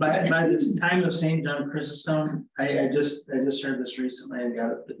 By the time of St. John Chrysostom, I just heard this recently and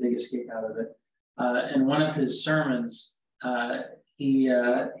got the biggest kick out of it. In one of his sermons, he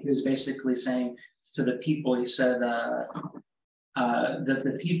was basically saying to the people, he said that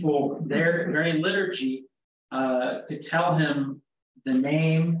the people there during liturgy could tell him the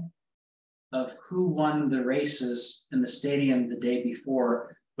name of who won the races in the stadium the day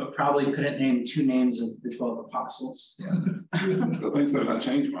before, but probably couldn't name 2 names of the 12 apostles. Yeah. The things that have not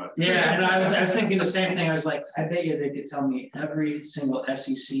changed much. Yeah, and I was thinking the same thing. I was like, I bet you they could tell me every single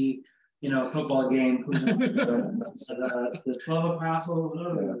SEC, football game. Who won the 12 apostles.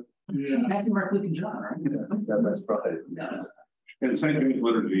 Yeah. Matthew, Mark, Luke, and John, right? Yeah, that's right. Yeah. And St. James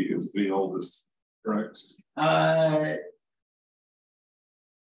liturgy is the oldest, correct?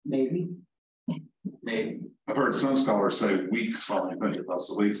 Maybe. I've heard some scholars say weeks following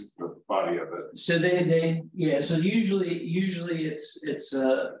Pentecost, at least the body of it. So so usually it's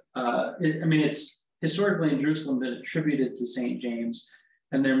historically in Jerusalem been attributed to St. James,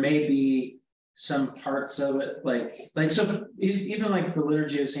 and there may be some parts of it like so even like the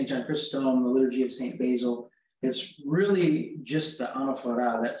liturgy of St. John Chrysostom, the liturgy of St. Basil, it's really just the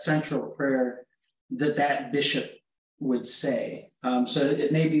anaphora, that central prayer that bishop would say. So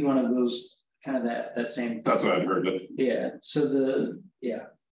it may be one of those kind of that same. That's what I've heard. Yeah. So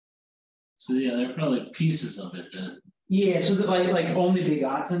So yeah, there are probably pieces of it then. Yeah. So like Only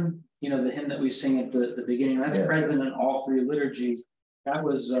Begotten, the hymn that we sing at the beginning, that's present in all 3 liturgies. That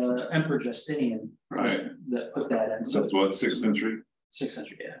was Emperor Justinian, right, that put that in. So that's what, 6th century? 6th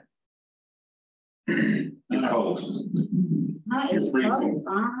century, yeah. Cold. It's freezing.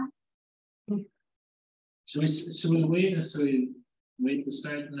 So we wait to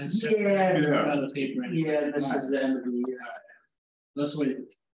start the next chapter? Yeah. Out of paper. Yeah, this is the end of the year. Let's wait.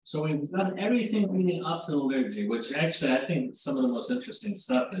 So we've done everything leading up to the liturgy, which actually I think some of the most interesting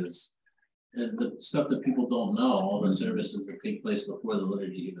stuff is the stuff that people don't know, all the services that take place before the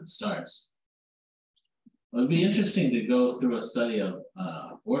liturgy even starts. It would be interesting to go through a study of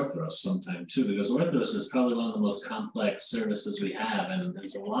Orthodox sometime too, because Orthodox is probably one of the most complex services we have, and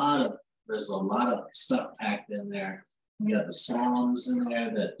there's a lot of stuff packed in there. You got the Psalms in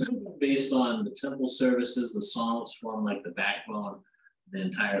there that, based on the temple services, the Psalms form like the backbone of the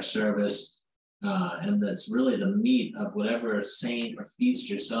entire service. And that's really the meat of whatever saint or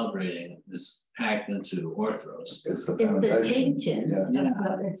feast you're celebrating is packed into Orthros. It's the teaching. Yeah.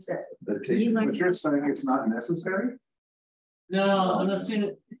 It's The teaching. But you're saying it's not necessary? No, I'm not saying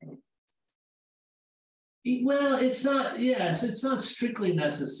it. Well, it's not, yes, it's not strictly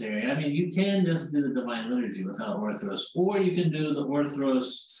necessary. I mean, you can just do the Divine Liturgy without Orthros, or you can do the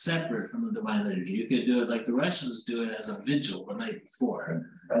Orthros separate from the Divine Liturgy. You could do it like the Russians do it as a vigil the night before.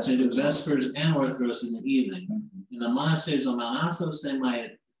 So you do Vespers and Orthros in the evening. In the monasteries on Mount Athos,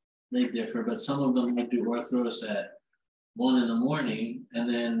 they differ, but some of them might do Orthros at 1 in the morning and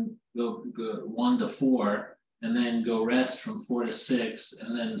then go 1 to 4. And then go rest from 4 to 6,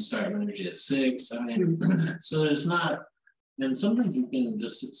 and then start liturgy at 6. I mean, so there's not, and sometimes you can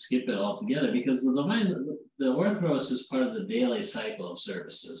just skip it altogether because the Orthros is part of the daily cycle of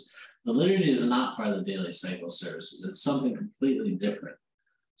services. The liturgy is not part of the daily cycle of services. It's something completely different.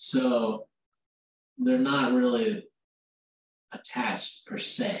 So they're not really attached per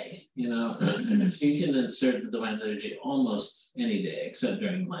se, you know. You can insert the Divine Liturgy almost any day except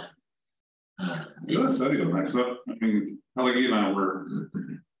during Lent. Let's study on that, because I mean, Helgi and I were,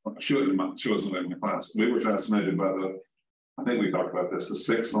 she wasn't in my class. We were fascinated by I think we talked about this, the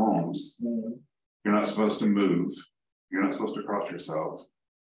 6 Psalms. You're not supposed to move. You're not supposed to cross yourself,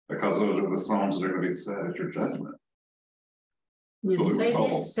 because those are the Psalms that are going to be said at your judgment.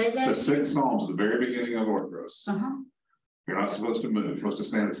 Say that. The 6 Psalms, the very beginning of Orthros. You're not supposed to move. You're supposed to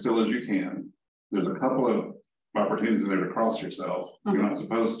stand as still as you can. There's a couple of opportunities in there to cross yourself. You're not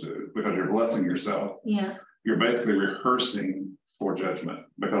supposed to, because you're blessing yourself. Yeah. You're basically rehearsing for judgment,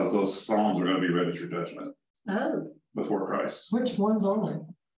 because those Psalms are going to be read at your judgment. Before Christ. Which ones only?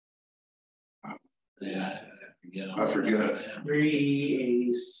 Yeah, I forget.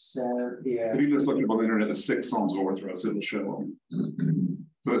 387. Yeah. If you just look up on the internet, the 6 Psalms of Orthodox, it'll show them.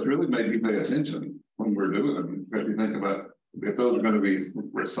 So it's really made you pay attention when we're doing them, because you think about if those are going to be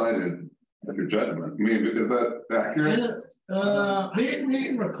recited at your judgment. I mean, is that accurate? I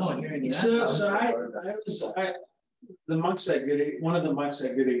didn't recall hearing that. So the monks at Goody, one of the monks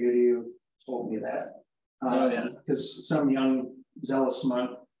at Goody told me that. Because some young zealous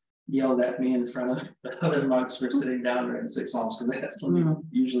monk yelled at me in front of the other monks for sitting down during 6 Psalms, because that's when we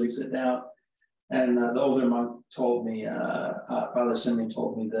usually sit down. And the older monk told me, Father Simeon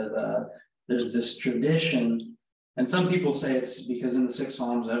told me that there's this tradition, and some people say it's because in the 6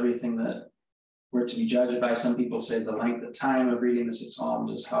 Psalms, everything that we're to be judged by. Some people say the length of time of reading the 6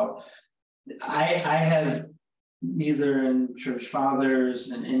 Psalms is how I have neither in church fathers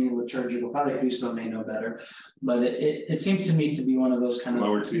and any liturgical, probably Cristo may know better, but it seems to me to be one of those kind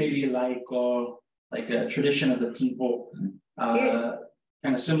of maybe like a tradition of the people, kind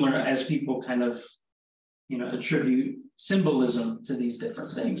of similar as people kind of, attribute symbolism to these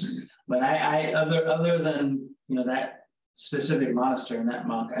different things. But I other than, that specific monastery and that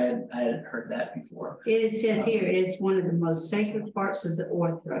monk, I hadn't heard that before. It says here, it is one of the most sacred parts of the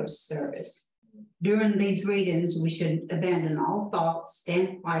Orthodox service. During these readings, we should abandon all thoughts,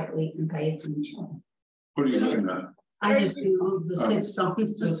 stand quietly, and pay attention. What are you looking at? I just Googled the 6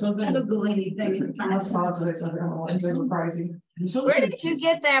 songs. So something. I don't Google anything. In I saw it, so they were crazy. Where did you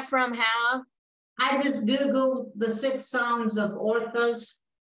get that from, Hal? I just Googled the 6 Psalms of Orthos.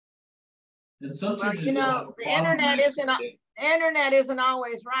 And some Well, churches the internet isn't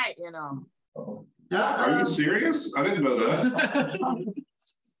always right, Are you serious? I didn't know that.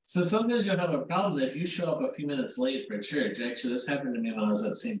 So sometimes you'll have a problem if you show up a few minutes late for church. Actually, this happened to me when I was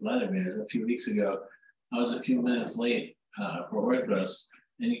at St. Vladimir's a few weeks ago. I was a few minutes late for Orthros,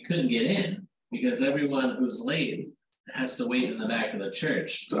 and you couldn't get in because everyone who's late has to wait in the back of the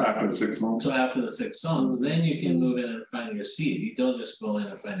church. So after the 6 songs? So after the 6 songs, then you can move in and find your seat. You don't just go in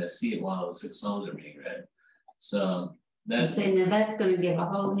and find a seat while the 6 songs are being read. So that's now that's going to give a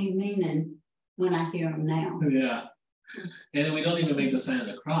whole new meaning when I hear them now. Yeah. And then we don't even make the sign of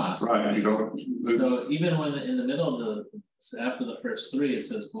the cross. Right, you don't. So even when in the middle of after the first 3, it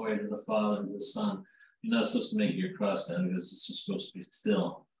says glory to the Father and to the Son. You're not supposed to make your cross sound because it's just supposed to be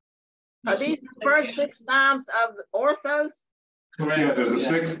still. Are these the first 6 Psalms of Orthos? Correct. Yeah, there's a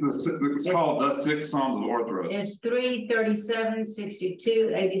 6, it's called the 6 Psalms of Orthodox. It's 3, 37,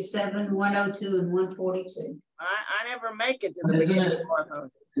 62, 87, 102, and 142. I never make it to the Isn't beginning it of Orthos.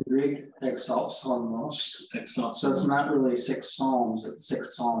 the Greek exaltos? Excellent. So it's not really 6 psalms, it's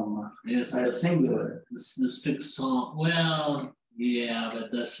 6 psalm. It's singular. the 6 psalm. Well, yeah, but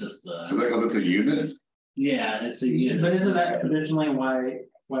that's just Is that because it's a unit? yeah, it's a unit. But isn't that traditionally why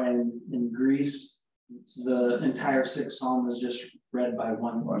in Greece the entire 6 psalm is just read by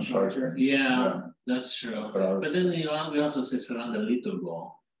one chanter? Yeah, that's true. But then we also say surround the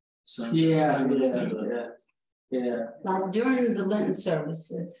liturgo. So Yeah. Like during the Lenten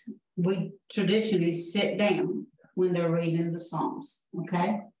services, we traditionally sit down when they're reading the Psalms.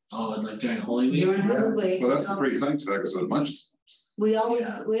 Okay. Oh, and like during Holy Week. During Holy Week. Well, that's the 3 sanctified because there's a bunch of Psalms. We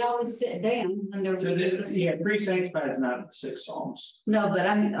always sit down when they're So reading the Psalms. pre-sanctified is not 6 psalms. No, but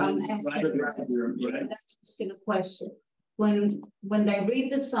I'm asking. Right. I'm asking a question. When they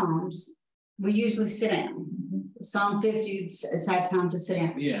read the Psalms, we usually sit down. Psalm 50 is our time to sit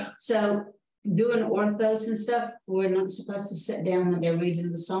down. Yeah. So doing orthos and stuff, we're not supposed to sit down when they're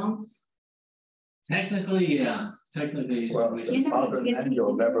reading the Psalms. Technically, yeah. Technically, Well, Father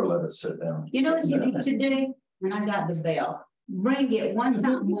Emmanuel never let us sit down. You know what you need to do? And I got the bell. Bring it one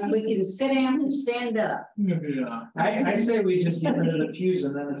time when we can sit down and stand up. yeah. I say we just get rid of the pews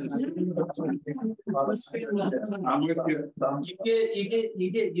and then it's. I'm with you.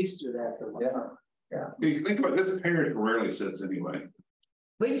 You get used to that. You think about this, parish rarely sits anyway.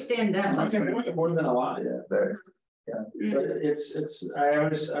 We stand up. More than a lot, yeah. But I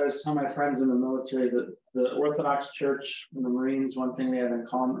always tell my friends in the military that the Orthodox Church and the Marines, one thing they have in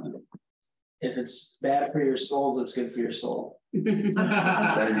common, if it's bad for your souls, it's good for your soul.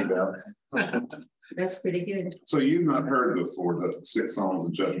 There you go. That's pretty good. So you've not heard before the 6 Psalms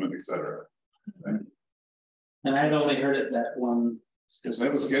of Judgment, etc. And I'd only heard it that one.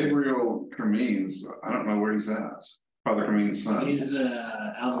 That was Gabriel Cremines. I don't know where he's at. Father Cremines' son. He's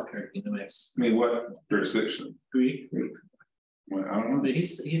Albuquerque, New Mexico. I mean, what jurisdiction? Greek. Well, I don't know. But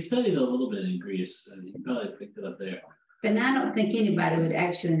he studied a little bit in Greece, and he probably picked it up there. And I don't think anybody would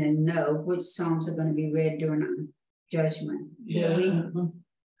actually know which Psalms are going to be read during our judgment. Yeah.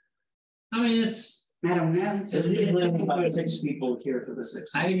 I mean, I don't know. There's usually about 6 people here for the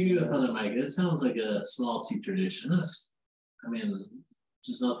 6. I agree with Father Mike. It sounds like a small T tradition. I mean,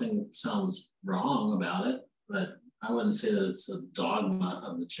 just nothing sounds wrong about it, but I wouldn't say that it's a dogma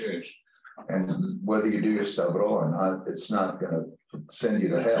of the church. And whether you do your Stavro or not, it's not going to send you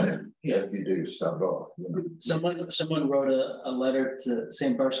to hell if you do your Stavro. Someone wrote a letter to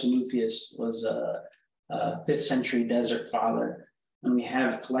Saint Barsanuphius, was a 5th century desert father, and we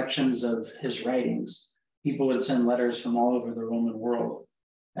have collections of his writings. People would send letters from all over the Roman world,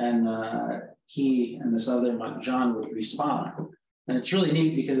 and he and this other monk John would respond. And it's really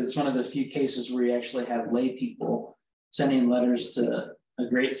neat because it's one of the few cases where you actually have lay people sending letters to a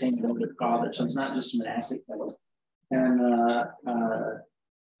great saint and good father. So it's not just monastic fellows. And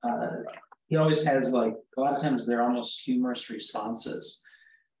he always has, like, a lot of times they're almost humorous responses.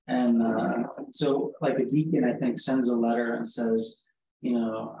 And so like a deacon, I think, sends a letter and says,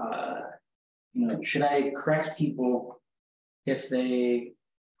 should I correct people if they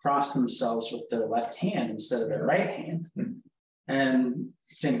cross themselves with their left hand instead of their right hand? And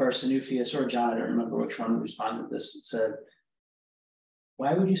St. Barsanuphius or John, I don't remember which one responded to this, and said,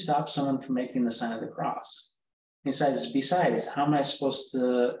 why would you stop someone from making the sign of the cross? He says, besides, how am I supposed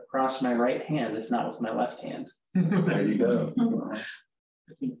to cross my right hand if not with my left hand? There you go.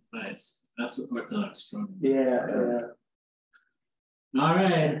 Nice. That's the Orthodox from. Yeah. All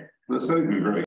right. The study's been great.